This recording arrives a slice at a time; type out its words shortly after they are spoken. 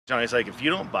Johnny's like, if you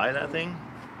don't buy that thing,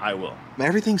 I will.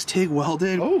 Everything's TIG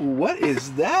welded. Oh, what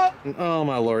is that? Oh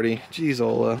my lordy. Jeez,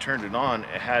 Ola. Turned it on.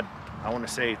 It had, I want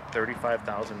to say,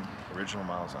 35,000 original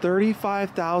miles on it.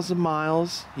 35,000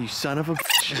 miles. You son of a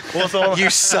bitch. Well, so You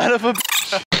son of a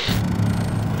bitch.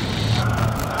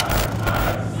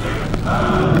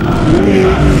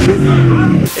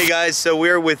 Hey guys, so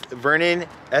we're with Vernon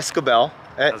Escobar.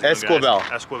 Escobar.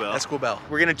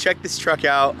 We're gonna check this truck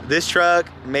out. This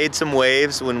truck made some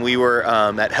waves when we were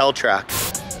at Hell Track.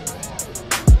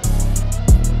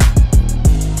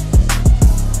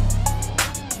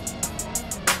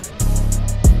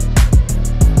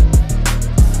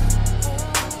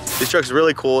 This truck's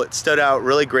really cool. It stood out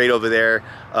really great over there.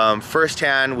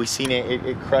 Firsthand, we seen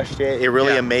it crushed it. It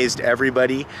really amazed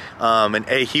everybody. And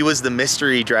hey, he was the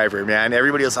mystery driver, man.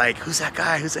 Everybody was like, who's that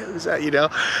guy? Who's that, you know?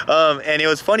 And it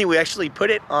was funny, we actually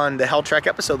put it on the Hell Track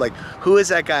episode, like, who is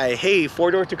that guy? Hey,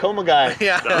 four-door Tacoma guy.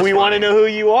 Yeah. We want to know who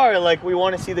you are. Like, we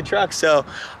want to see the truck. So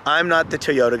I'm not the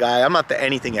Toyota guy. I'm not the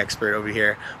anything expert over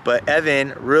here. But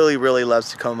Evan really, really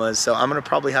loves Tacomas. So I'm going to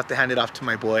probably have to hand it off to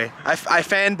my boy. I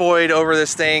fanboyed over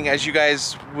this thing, as you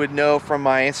guys would know from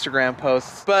my Instagram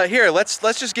posts. But here, let's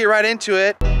just get right into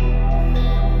it.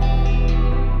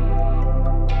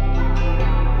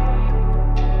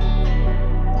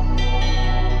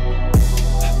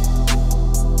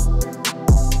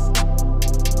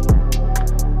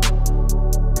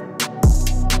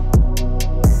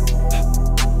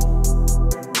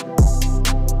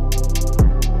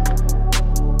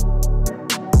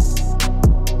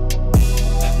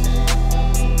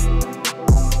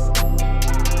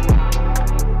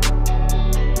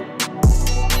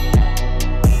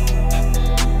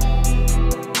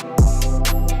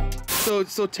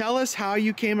 So tell us how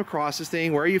you came across this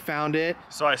thing, where you found it.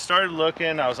 So I started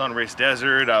looking, I was on Race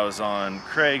Desert, I was on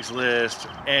Craigslist,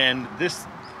 and this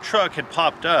truck had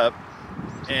popped up,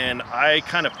 and I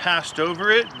kind of passed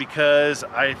over it because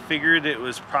I figured it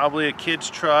was probably a kid's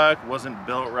truck, wasn't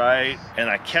built right, and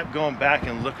I kept going back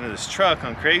and looking at this truck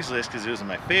on Craigslist because it was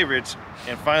one of my favorites,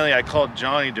 and finally I called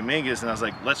Johnny Dominguez and I was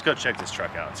like, let's go check this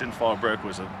truck out. It's in Fallbrook,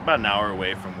 was about an hour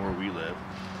away from where we live.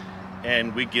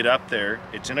 And we get up there,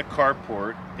 it's in a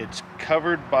carport, it's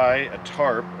covered by a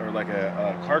tarp, or like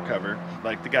a car cover,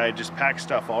 like the guy just packed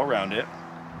stuff all around it,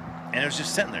 and it was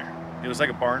just sitting there. It was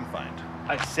like a barn find.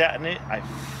 I sat in it, I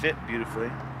fit beautifully.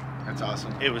 That's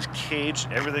awesome. It was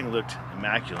caged, everything looked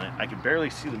immaculate. I could barely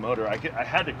see the motor. I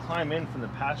had to climb in from the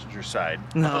passenger side.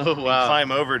 Oh, wow.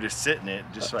 Climb over to sit in it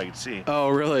just so I could see. Oh,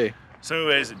 really? So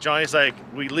anyways, Johnny's like,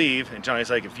 we leave, and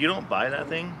Johnny's like, if you don't buy that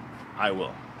thing, I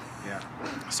will. Yeah.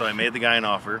 So I made the guy an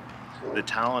offer. The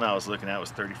Talon I was looking at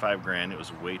was 35 grand. It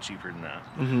was way cheaper than that.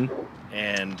 Mm-hmm.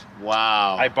 And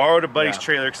wow, I borrowed a buddy's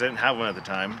trailer because I didn't have one at the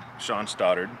time, Sean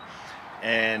Stoddard,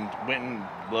 and went and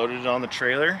loaded it on the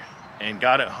trailer and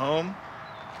got it home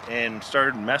and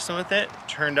started messing with it.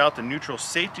 Turned out the neutral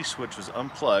safety switch was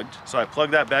unplugged, so I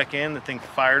plugged that back in. The thing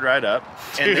fired right up.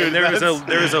 And then there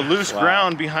was a loose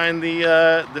ground behind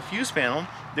the fuse panel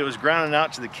that was grounding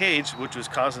out to the cage, which was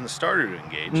causing the starter to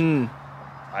engage.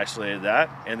 Isolated that,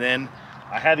 and then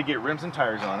I had to get rims and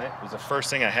tires on it. It was the first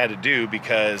thing I had to do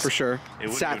because for sure it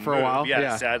sat for a while.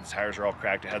 Yeah, it sat. The tires were all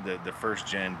cracked. It had the first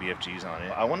gen BFGs on it.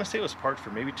 I want to say it was parked for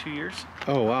maybe 2 years.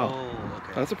 Oh wow. Oh,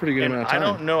 okay. That's a pretty good amount of time. I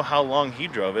don't know how long he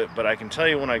drove it, but I can tell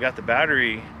you when I got the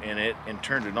battery in it and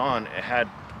turned it on, it had,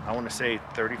 I want to say,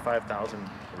 35,000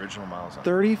 original miles on it.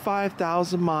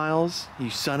 35,000 miles. You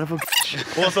son of a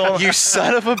bitch. Well, so you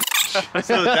son of a bitch.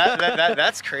 So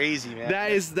that's crazy, man.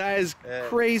 That is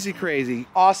crazy.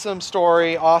 Awesome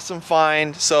story, awesome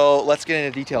find. So let's get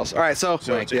into details. All right, so it's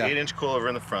an 8-inch coilover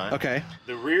in the front. Okay.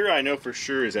 The rear, I know for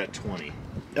sure, is at 20.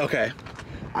 Okay.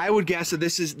 I would guess that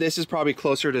this is probably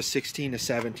closer to 16 to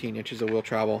 17 inches of wheel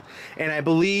travel. And I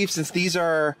believe since these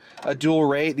are a dual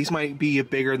rate, these might be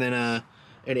bigger than an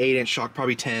 8-inch shock,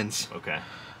 probably 10s. Okay.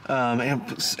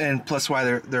 And plus why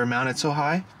they're mounted so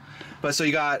high. But so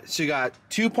you got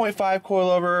 2.5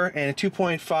 coilover and a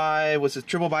 2.5 was a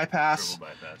triple bypass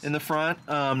in the front.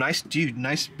 Nice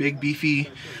big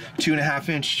beefy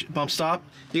 2.5-inch bump stop.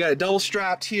 You got it double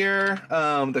strapped here.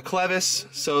 The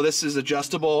clevis, so this is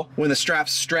adjustable. When the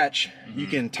straps stretch, you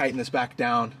can tighten this back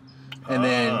down. And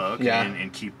then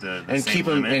and keep keep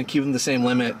them the same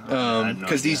limit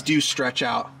because these do stretch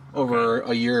out over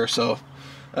a year or so.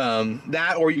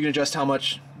 That, or you can adjust how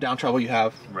much down travel you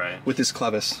have with this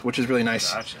clevis, which is really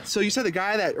nice. Gotcha. So you said the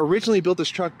guy that originally built this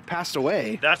truck passed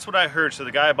away. That's what I heard. So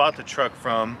the guy I bought the truck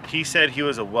from, he said he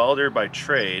was a welder by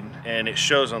trade, and it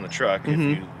shows on the truck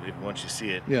if once you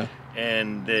see it. Yeah.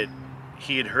 And that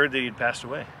he had heard that he'd passed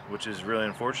away, which is really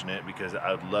unfortunate because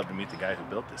I would love to meet the guy who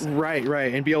built this thing.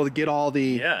 Right, and be able to get all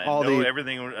the know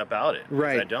everything about it.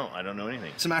 Right. I don't know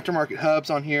anything. Some aftermarket hubs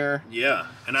on here. Yeah,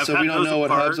 and I've so had we don't know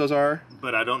what hubs those are.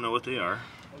 But I don't know what they are.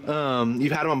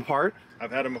 You've had them apart? I've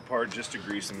had them apart just to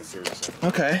grease them and service them.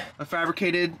 Okay. A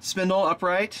fabricated spindle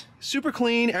upright. Super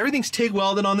clean. Everything's TIG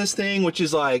welded on this thing, which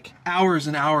is like hours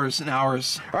and hours and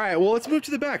hours. All right, well, let's move to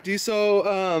the back, dude.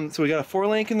 So, so we got a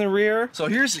 4-link in the rear. So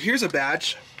here's a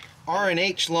badge.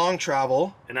 R&H long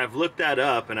travel. And I've looked that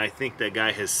up, and I think that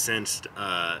guy has since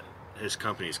his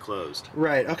company's closed.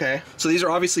 Right, okay. So these are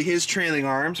obviously his trailing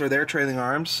arms, or their trailing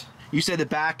arms. You said the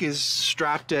back is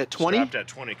strapped at 20? Strapped at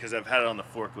 20 because I've had it on the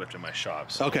forklift in my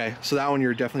shop. So. Okay, so that one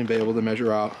you're definitely be able to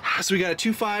measure out. So we got a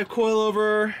 2.5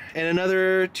 coilover and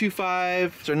another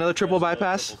 2.5, so another triple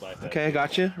bypass. Okay,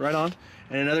 gotcha, right on.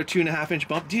 And another 2.5-inch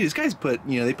bump. Dude, these guys put,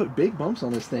 they put big bumps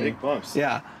on this thing. Big bumps.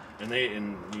 Yeah. And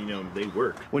they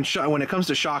work. When it comes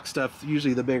to shock stuff,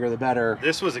 usually the bigger the better.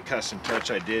 This was a custom touch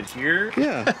I did here.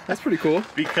 Yeah, that's pretty cool.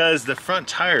 Because the front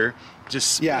tire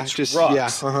just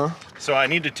rocks. So I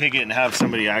need to take it and have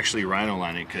somebody actually rhino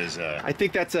line it because I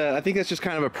think that's just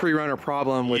kind of a pre-runner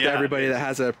problem with everybody that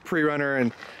has a pre-runner,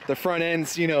 and the front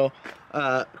end's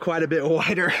quite a bit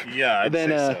wider. Yeah, I'd say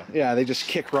so. Yeah, they just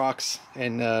kick rocks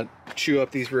and chew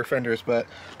up these rear fenders. But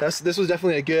this was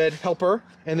definitely a good helper.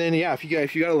 And then if you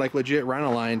got it like legit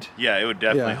rhino lined, it would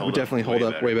definitely hold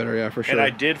up way better. Yeah, for sure. And I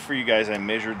did for you guys. I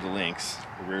measured the links,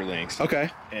 the rear links. Okay.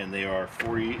 And they are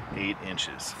 48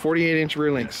 inches. 48-inch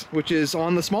rear links, which is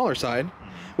on the smaller side,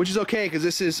 which is okay because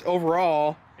this is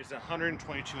overall. It's a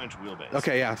 122-inch wheelbase.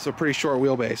 Okay, yeah, so pretty short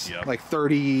wheelbase. Yep. Like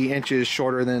 30 inches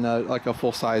shorter than like a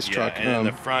full-size truck. And then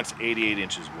the front's 88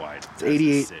 inches wide. It's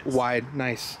 88 wide,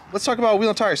 nice. Let's talk about wheel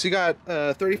and tires. So you got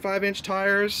 35-inch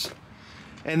tires,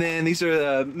 and then these are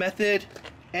the Method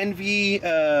NV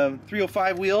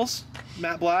 305 wheels,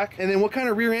 matte black. And then what kind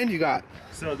of rear end you got?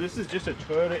 So this is just a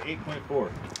Toyota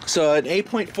 8.4. So an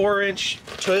 8.4-inch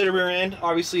Toyota rear end.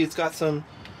 Obviously, it's got some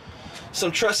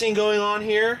trussing going on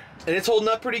here. And it's holding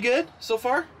up pretty good so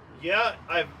far? Yeah,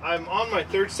 I'm on my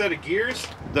 3rd set of gears.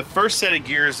 The first set of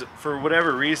gears, for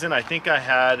whatever reason, I think I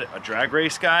had a drag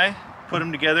race guy put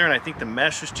them together, and I think the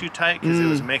mesh was too tight because it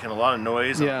was making a lot of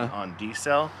noise on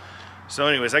D-cell. So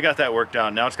anyways, I got that worked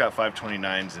out. Now it's got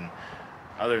 529s, and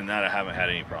other than that, I haven't had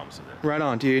any problems with it. Right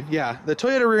on, dude. Yeah, the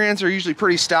Toyota rear ends are usually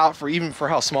pretty stout even for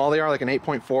how small they are. Like an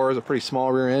 8.4 is a pretty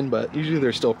small rear end, but usually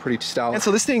they're still pretty stout. And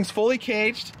so this thing's fully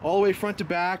caged all the way front to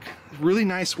back. Really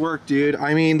nice work, dude.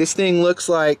 I mean, this thing looks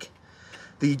like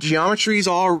the geometry is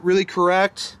all really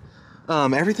correct.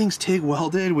 Everything's TIG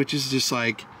welded, which is just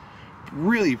like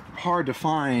really hard to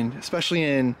find, especially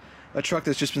in a truck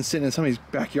that's just been sitting in somebody's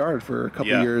backyard for a couple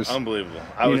years. Unbelievable.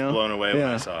 I was blown away when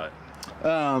I saw it.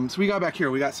 So we got back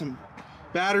here, we got some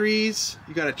batteries,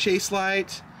 you got a chase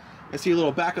light, I see a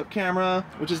little backup camera,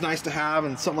 which is nice to have,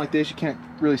 and something like this you can't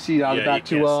really see out of the back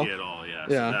too well. Yeah, you can't see it all,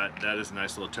 yeah. So that is a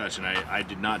nice little touch, and I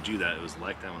did not do that. It was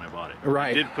like that when I bought it. Right.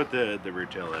 I did put the rear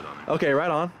tail light on it. Okay, right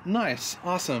on. Nice,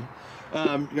 awesome.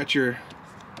 You got your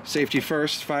safety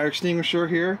first fire extinguisher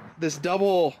here. This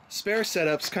double spare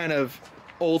setup's kind of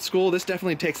old school. This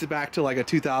definitely takes it back to like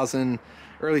a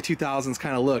early 2000s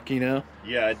kind of look,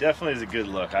 Yeah, it definitely is a good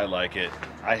look. I like it.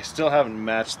 I still haven't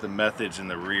matched the methods in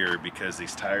the rear because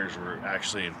these tires were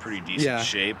actually in pretty decent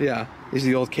shape. Yeah, these are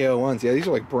the old KO1s. Yeah, these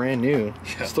are like brand new.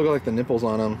 Yeah. Still got like the nipples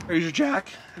on them. Here's your jack,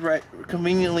 right,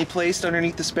 conveniently placed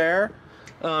underneath the spare.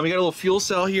 You got a little fuel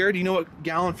cell here. Do you know what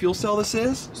gallon fuel cell this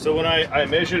is? So when I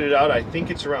measured it out, I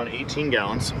think it's around 18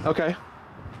 gallons. Okay.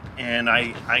 And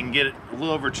I can get a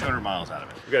little over 200 miles out of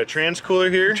it. We got a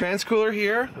transcooler here. Transcooler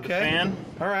here. Okay. Fan.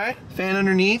 All right. Fan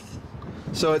underneath,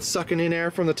 so it's sucking in air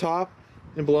from the top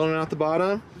and blowing out the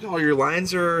bottom. All your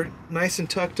lines are nice and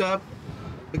tucked up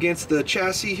against the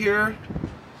chassis here,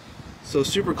 so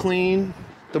super clean.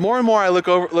 The more and more I look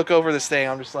over this thing,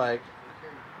 I'm just like,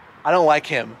 I don't like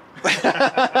him.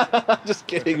 Just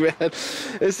kidding, man.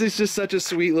 This is just such a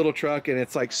sweet little truck, and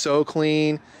it's like so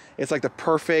clean. It's like the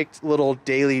perfect little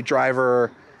daily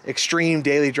driver, extreme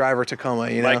daily driver Tacoma,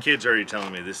 My kid's already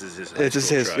telling me this is his It's just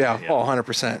his, truck. Yeah. Oh,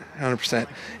 100%. 100%.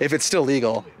 If it's still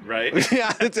legal. Right?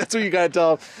 Yeah, that's what you gotta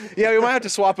tell them. Yeah, we might have to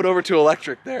swap it over to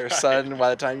electric there, son, by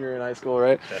the time you're in high school,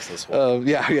 right? Tesla swap.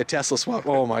 Yeah, Tesla swap.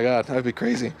 Oh my God, that'd be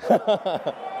crazy.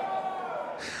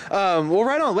 Well,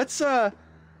 right on. Let's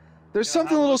there's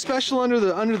something a little special under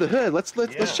the hood. Let's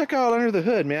check out under the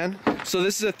hood, man. So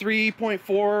this is a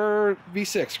 3.4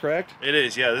 V6, correct? It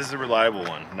is, yeah. This is a reliable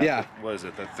one. What is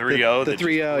it? The 3.0. The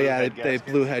 3.0, yeah. They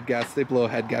blew head gas. They blow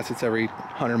head gaskets every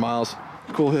 100 miles.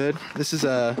 Cool hood. This is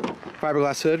a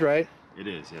fiberglass hood, right? It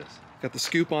is, yes. Got the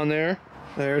scoop on there.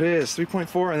 There it is,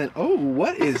 3.4, and then, oh,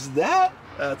 what is that?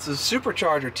 It's a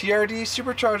supercharger, TRD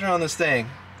supercharger on this thing.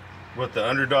 With the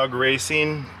Underdog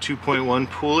Racing 2.1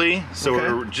 pulley, so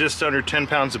we're just under 10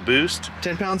 pounds of boost.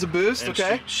 10 pounds of boost, and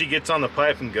okay. She gets on the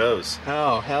pipe and goes.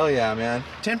 Oh, hell yeah, man.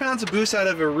 10 pounds of boost out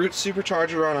of a Root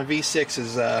supercharger on a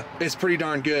V6 is pretty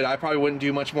darn good. I probably wouldn't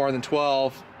do much more than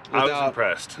 12. I was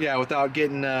impressed. Yeah, without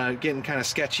getting kind of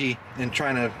sketchy and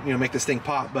trying to, you know, make this thing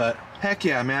pop, but heck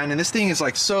yeah, man. And this thing is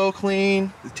like so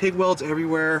clean. The TIG welds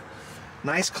everywhere.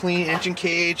 Nice clean engine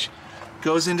cage.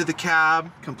 Goes into the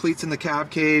cab, completes in the cab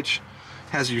cage.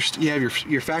 Has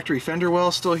your factory fender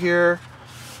well still here.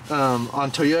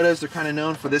 On Toyotas, they're kind of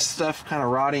known for this stuff kind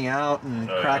of rotting out and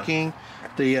cracking.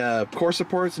 The core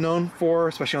support's known for,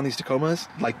 especially on these Tacomas,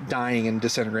 like dying and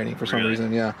disintegrating for some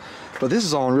reason. Yeah, but this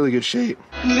is all in really good shape.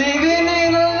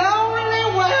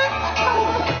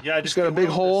 Yeah, I just got a big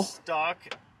hole. Stock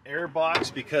air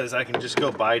box because I can just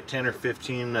go buy 10 or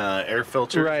 15 air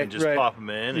filters and just pop them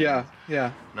in. Yeah,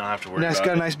 not have to worry about it. It's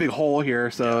got a nice big hole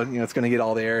here, so you know it's gonna get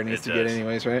all the air it needs to get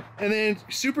anyways, right? And then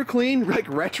super clean, like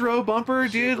retro bumper,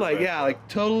 dude. Like like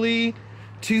totally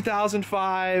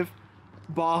 2005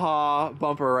 Baja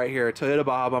bumper right here, Toyota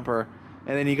Baja bumper.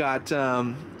 And then you got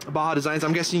Baja Designs.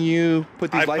 I'm guessing you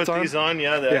put these lights on? I put these on,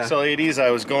 yeah, the XL80s.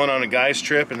 I was going on a guy's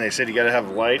trip and they said you gotta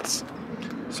have lights.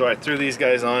 So I threw these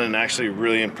guys on and actually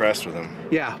really impressed with them.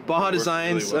 Yeah, Baja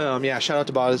Designs. Really well. Yeah, shout out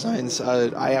to Baja Designs.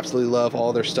 I absolutely love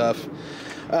all their stuff.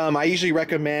 I usually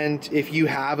recommend if you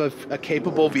have a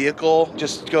capable vehicle,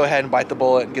 just go ahead and bite the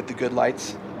bullet and get the good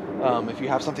lights. If you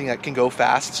have something that can go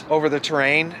fast over the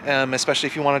terrain, especially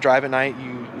if you want to drive at night,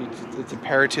 it's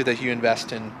imperative that you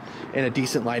invest in a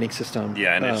decent lighting system.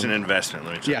 Yeah, and it's an investment,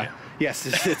 let me tell you. Yes,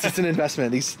 it's an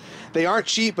investment. They aren't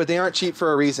cheap, but they aren't cheap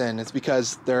for a reason. It's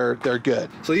because they're good.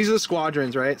 So these are the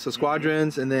Squadrons, right? So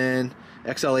Squadrons and then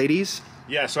XL80s.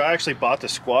 Yeah, so I actually bought the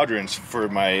Squadrons for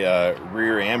my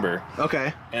rear amber.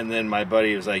 Okay. And then my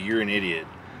buddy was like, "You're an idiot.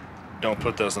 Don't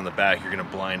put those on the back. You're gonna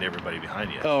blind everybody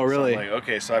behind you." Oh, really? So I'm like,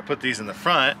 okay, so I put these in the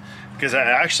front because I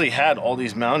actually had all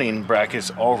these mounting brackets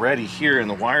already here, and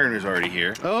the wiring is already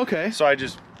here. Oh, okay. So I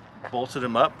just bolted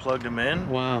them up, plugged them in.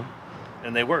 Wow.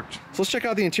 And they worked. So let's check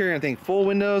out the interior. I think full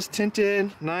windows,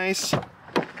 tinted, nice.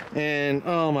 And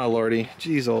oh my lordy,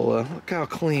 geez, Ola, look how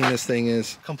clean this thing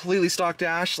is. Completely stock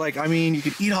dash. Like, I mean, you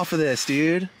could eat off of this,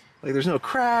 dude. Like, there's no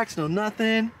cracks, no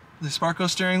nothing. The Sparco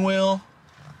steering wheel.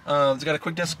 It's got a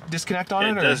quick disconnect on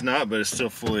it? It does not, but it's still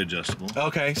fully adjustable.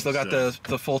 Okay, still got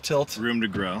the full tilt. Room to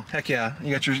grow. Heck yeah.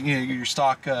 You got your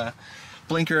stock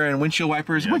blinker and windshield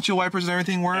wipers. Yep. Windshield wipers and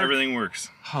everything work? Everything works.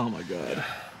 Oh my God.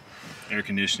 Air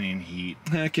conditioning, heat.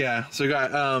 Heck yeah. So you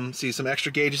got see some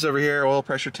extra gauges over here, oil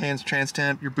pressure, trans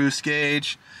temp, your boost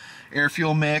gauge, air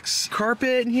fuel mix,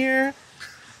 carpet in here.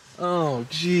 Oh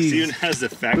geez. It even has the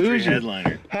factory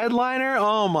headliner. Headliner,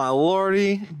 oh my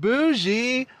lordy.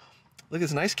 Bougie. Look at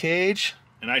this nice cage.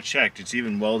 And I checked, it's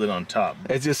even welded on top.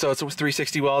 It's just, so it's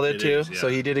 360 welded too. Is, yeah. So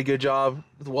he did a good job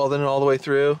with welding it all the way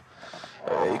through.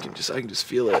 I can just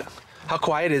feel it. How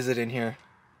quiet is it in here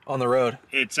on the road?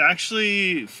 It's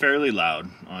actually fairly loud,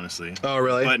 honestly. Oh,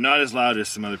 really? But not as loud as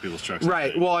some other people's trucks.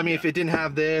 Right. Well, I mean, if it didn't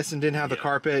have this and didn't have the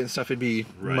carpet and stuff, it'd be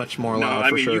much more loud.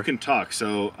 I mean, you can talk.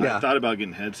 So I thought about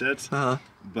getting headsets,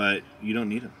 but you don't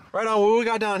need them. Right on. What we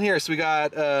got down here? So we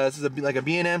got this is like a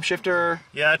B&M shifter.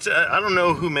 Yeah, it's I don't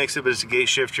know who makes it, but it's a gate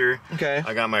shifter. Okay.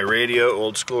 I got my radio,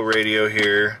 old school radio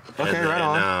here. Okay, and right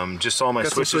on. Just all my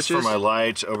switches for my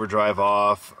lights, overdrive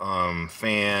off,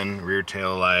 fan, rear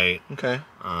tail light. Okay.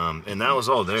 And that was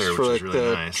all there, which is really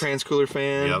the nice. Trans-cooler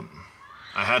fan. Yep.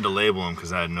 I had to label them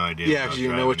because I had no idea. Yeah, because you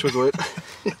didn't know which was what.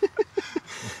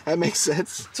 That makes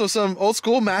sense. So some old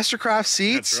school Mastercraft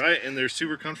seats. That's right, and they're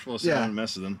super comfortable, so I don't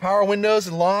mess with them. Power windows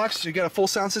and locks. You got a full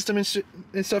sound system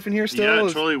and stuff in here still? Yeah,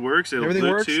 it totally works. It'll Everything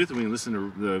Bluetooth, works? and we can listen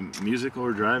to the music while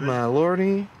we're driving. My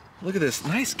lordy. Look at this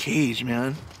nice cage,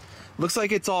 man. Looks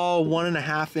like it's all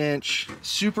 1.5 inch,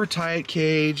 super tight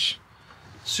cage,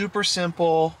 super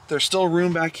simple. There's still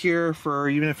room back here for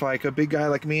even if like a big guy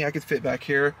like me, I could fit back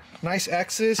here. Nice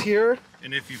X's here.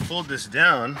 And if you fold this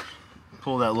down,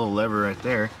 pull that little lever right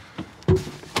there,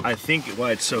 I think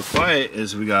why it's so quiet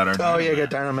is we got our yeah, you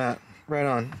got Dynamat. Right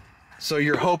on. So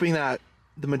you're hoping that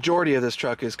the majority of this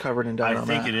truck is covered in Dynamat. I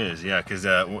think it is, yeah, because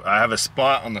I have a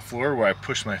spot on the floor where I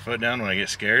push my foot down when I get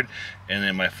scared, and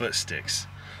then my foot sticks.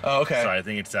 Oh, okay. So I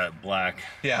think it's that black.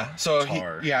 Yeah. So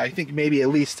tar. I think maybe at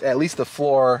least the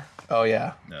floor. Oh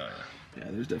yeah. Oh yeah. Yeah,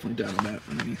 there's definitely Dynamat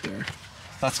underneath there.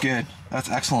 That's good. That's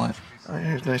excellent.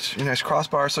 Here's nice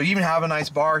crossbar. So you even have a nice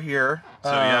bar here.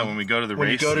 So yeah, when we go to the race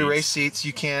when you go to race seats,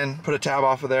 you can put a tab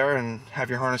off of there and have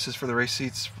your harnesses for the race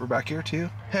seats for back here too.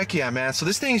 Heck yeah, man. So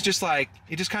this thing's just like,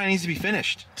 it just kind of needs to be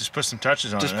finished. Just put some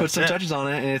touches on it. Just put some touches on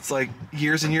it, and it's like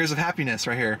years and years of happiness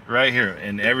right here. Right here,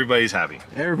 and everybody's happy.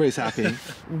 Everybody's happy.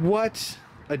 What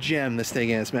a gem this thing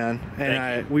is, man.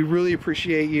 And we really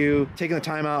appreciate you taking the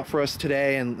time out for us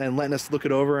today and letting us look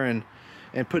it over and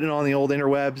putting it on the old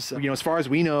interwebs. You know, as far as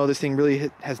we know, this thing really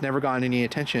has never gotten any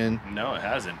attention. No, it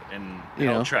hasn't.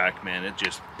 And track, man, it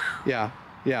just... Yeah.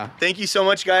 Thank you so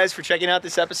much, guys, for checking out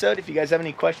this episode. If you guys have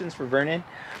any questions for Vernon,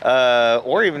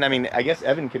 or even, I mean, I guess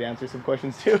Evan could answer some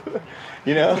questions too,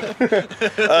 you know?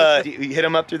 Hit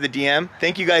him up through the DM.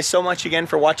 Thank you guys so much again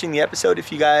for watching the episode.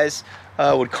 If you guys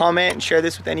would comment and share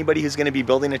this with anybody who's going to be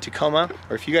building a Tacoma,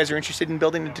 or if you guys are interested in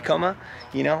building a Tacoma,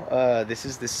 you know, this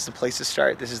is the place to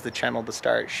start. This is the channel to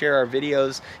start. Share our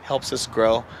videos, helps us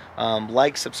grow.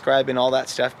 Like, subscribe, and all that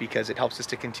stuff, because it helps us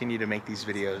to continue to make these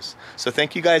videos. So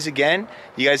thank you guys again.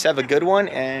 You guys have a good one,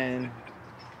 and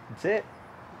that's it.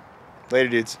 Later,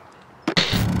 dudes.